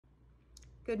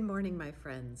Good morning, my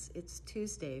friends. It's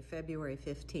Tuesday, February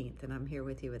 15th, and I'm here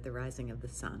with you at the rising of the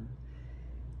sun.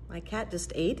 My cat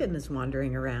just ate and is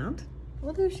wandering around.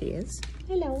 Well, there she is.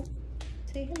 Hello.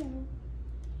 Say hello.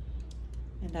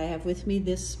 And I have with me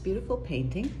this beautiful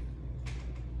painting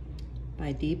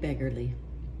by Dee Beggarly.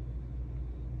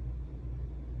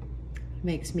 It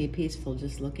makes me peaceful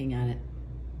just looking at it.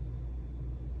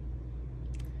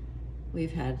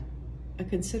 We've had a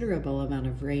considerable amount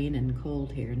of rain and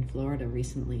cold here in Florida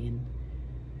recently, and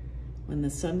when the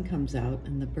sun comes out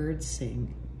and the birds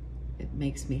sing, it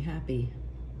makes me happy.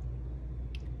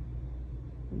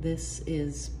 This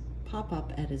is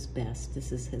Pop-Up at his best.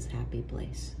 This is his happy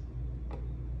place.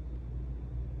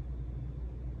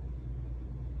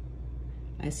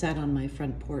 I sat on my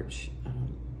front porch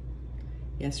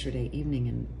yesterday evening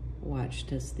and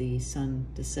watched as the sun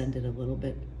descended a little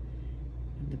bit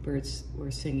and the birds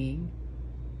were singing.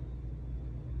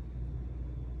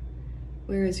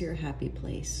 Where is your happy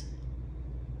place?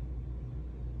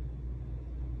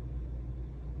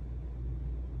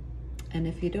 And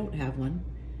if you don't have one,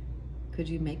 could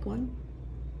you make one?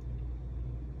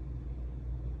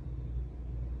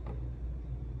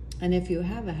 And if you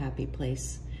have a happy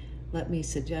place, let me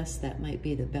suggest that might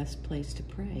be the best place to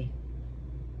pray.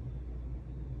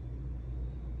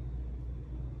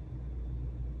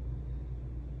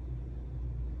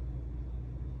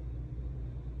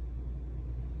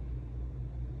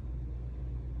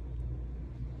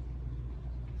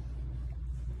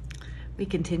 We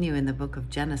continue in the book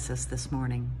of Genesis this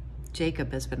morning.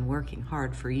 Jacob has been working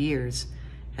hard for years,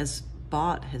 has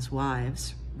bought his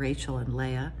wives, Rachel and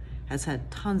Leah, has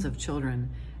had tons of children,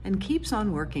 and keeps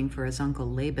on working for his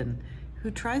uncle Laban,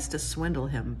 who tries to swindle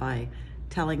him by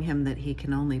telling him that he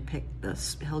can only pick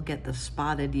he'll get the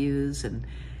spotted ewes and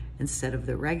instead of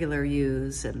the regular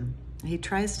ewes, and he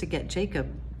tries to get Jacob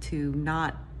to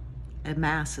not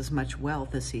amass as much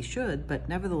wealth as he should, but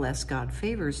nevertheless God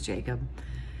favors Jacob.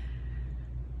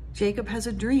 Jacob has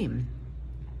a dream,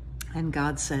 and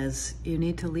God says, you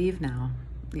need to leave now.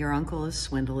 Your uncle is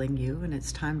swindling you, and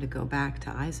it's time to go back to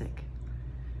Isaac.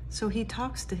 So he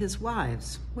talks to his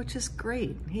wives, which is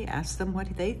great. He asks them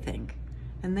what they think,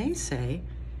 and they say,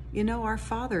 you know, our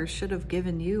father should have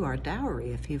given you our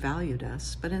dowry if he valued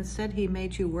us, but instead he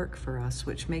made you work for us,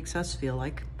 which makes us feel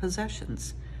like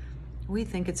possessions. We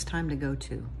think it's time to go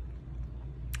too.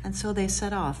 And so they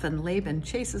set off, and Laban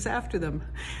chases after them,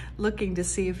 looking to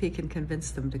see if he can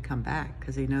convince them to come back,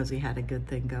 because he knows he had a good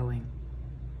thing going.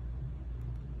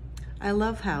 I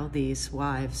love how these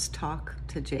wives talk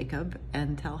to Jacob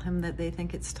and tell him that they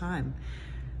think it's time.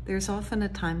 There's often a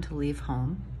time to leave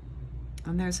home,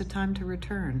 and there's a time to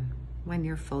return when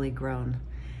you're fully grown.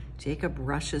 Jacob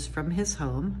rushes from his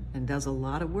home and does a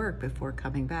lot of work before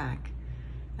coming back.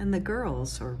 And the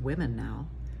girls, or women now,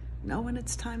 know when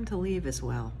it's time to leave as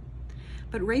well.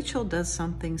 But Rachel does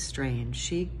something strange.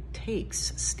 She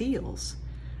steals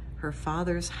her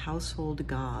father's household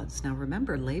gods. Now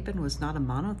remember, Laban was not a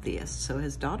monotheist, so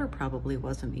his daughter probably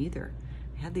wasn't either.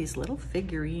 They had these little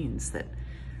figurines that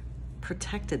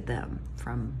protected them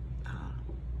from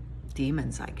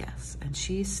demons, I guess, and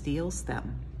she steals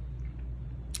them.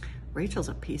 Rachel's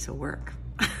a piece of work.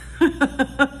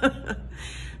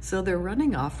 So they're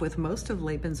running off with most of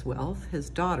Laban's wealth,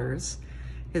 his daughters,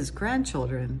 his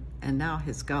grandchildren, and now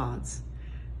his gods.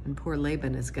 And poor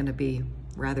Laban is going to be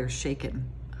rather shaken.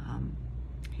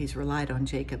 He's relied on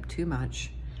Jacob too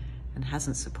much and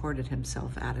hasn't supported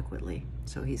himself adequately.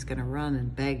 So he's going to run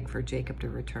and beg for Jacob to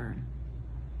return.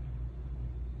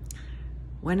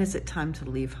 When is it time to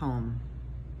leave home?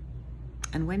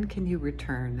 And when can you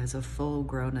return as a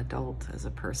full-grown adult, as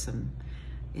a person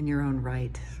in your own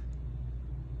right?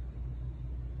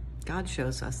 God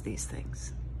shows us these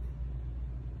things.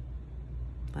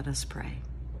 Let us pray.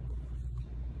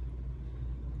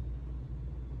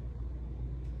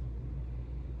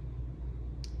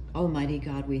 Almighty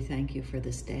God, we thank you for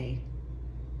this day.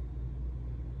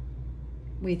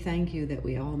 We thank you that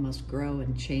we all must grow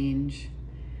and change,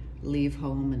 leave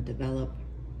home and develop,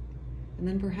 and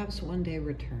then perhaps one day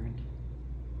return.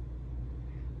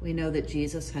 We know that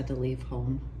Jesus had to leave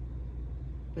home,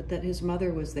 but that his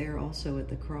mother was there also at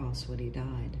the cross when he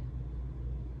died.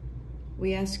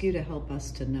 We ask you to help us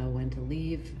to know when to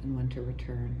leave and when to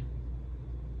return.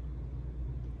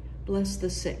 Bless the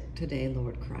sick today,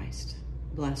 Lord Christ.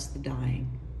 Bless the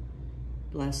dying.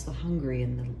 Bless the hungry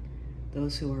and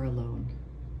those who are alone.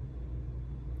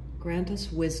 Grant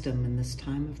us wisdom in this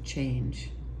time of change.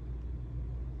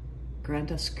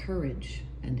 Grant us courage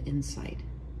and insight.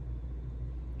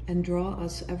 And draw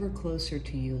us ever closer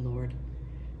to you, Lord,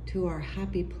 to our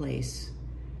happy place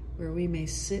where we may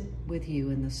sit with you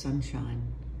in the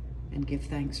sunshine and give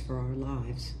thanks for our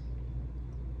lives.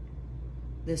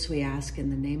 This we ask in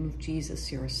the name of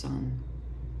Jesus, your Son,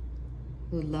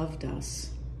 who loved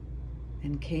us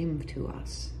and came to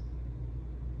us.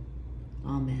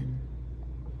 Amen.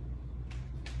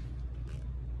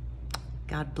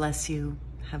 God bless you.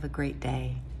 Have a great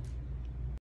day.